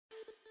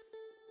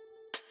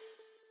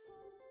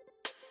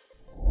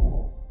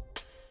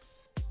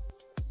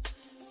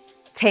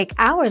Take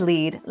our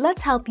lead,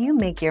 let's help you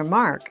make your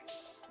mark.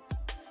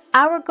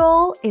 Our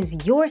goal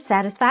is your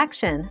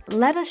satisfaction.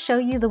 Let us show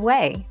you the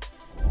way.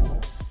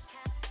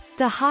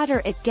 The hotter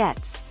it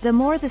gets, the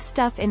more the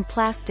stuff in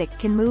plastic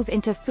can move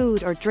into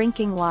food or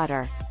drinking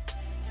water.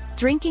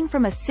 Drinking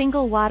from a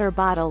single water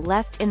bottle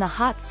left in the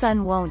hot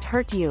sun won't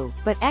hurt you,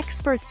 but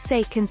experts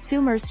say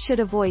consumers should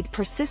avoid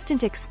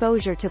persistent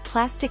exposure to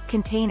plastic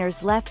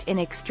containers left in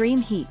extreme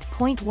heat.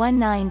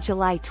 19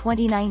 July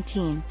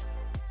 2019.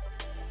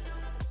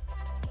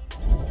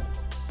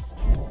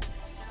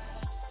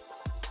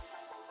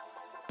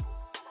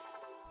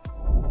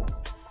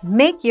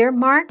 Make your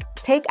mark,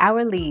 take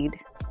our lead.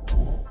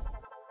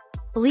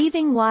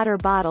 Leaving water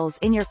bottles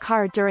in your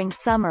car during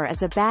summer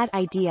is a bad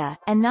idea,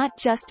 and not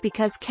just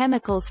because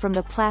chemicals from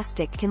the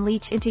plastic can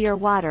leach into your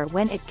water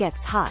when it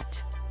gets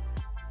hot.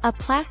 A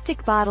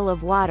plastic bottle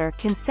of water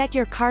can set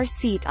your car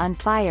seat on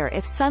fire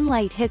if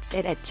sunlight hits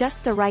it at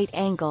just the right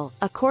angle,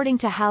 according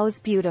to How's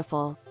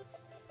Beautiful.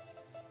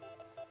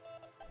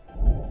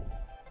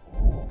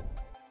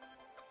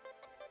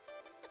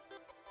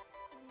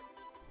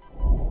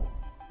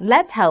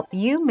 Let's help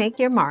you make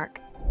your mark.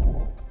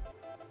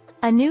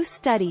 A new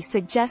study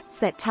suggests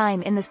that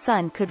time in the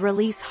sun could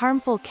release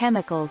harmful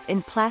chemicals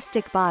in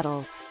plastic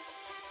bottles.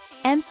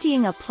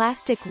 Emptying a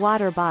plastic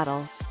water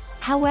bottle,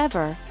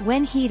 however,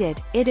 when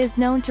heated, it is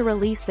known to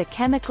release the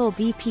chemical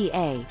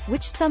BPA,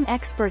 which some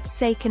experts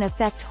say can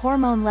affect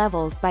hormone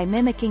levels by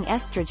mimicking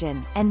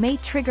estrogen, and may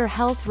trigger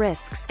health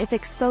risks if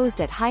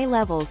exposed at high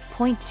levels.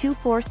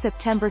 24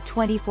 September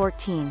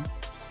 2014.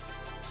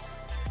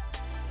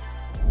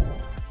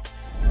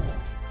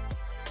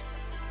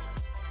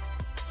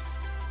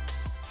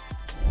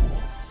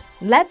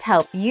 Let's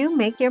help you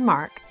make your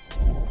mark.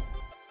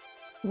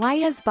 Why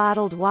is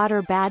bottled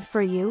water bad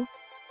for you?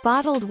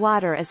 Bottled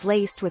water is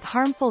laced with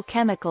harmful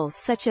chemicals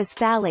such as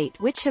phthalate,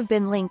 which have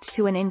been linked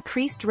to an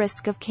increased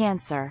risk of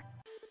cancer.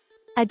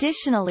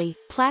 Additionally,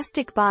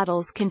 plastic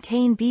bottles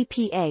contain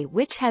BPA,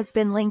 which has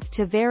been linked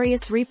to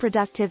various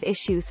reproductive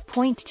issues.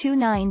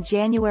 29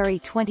 January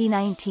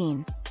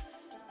 2019.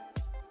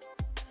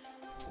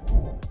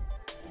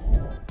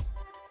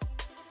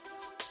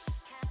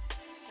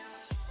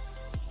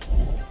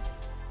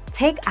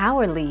 Take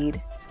our lead.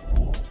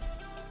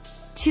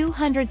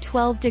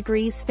 212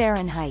 degrees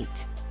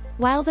Fahrenheit.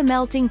 While the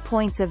melting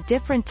points of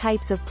different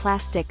types of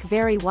plastic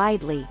vary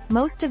widely,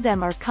 most of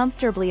them are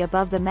comfortably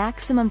above the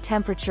maximum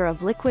temperature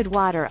of liquid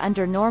water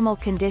under normal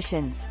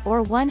conditions,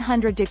 or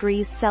 100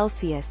 degrees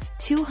Celsius,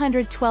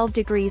 212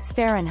 degrees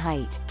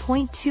Fahrenheit.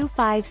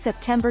 25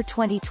 September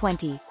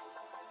 2020.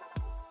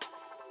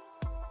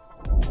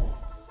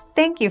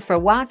 Thank you for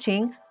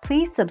watching.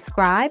 Please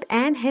subscribe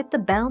and hit the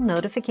bell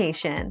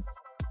notification.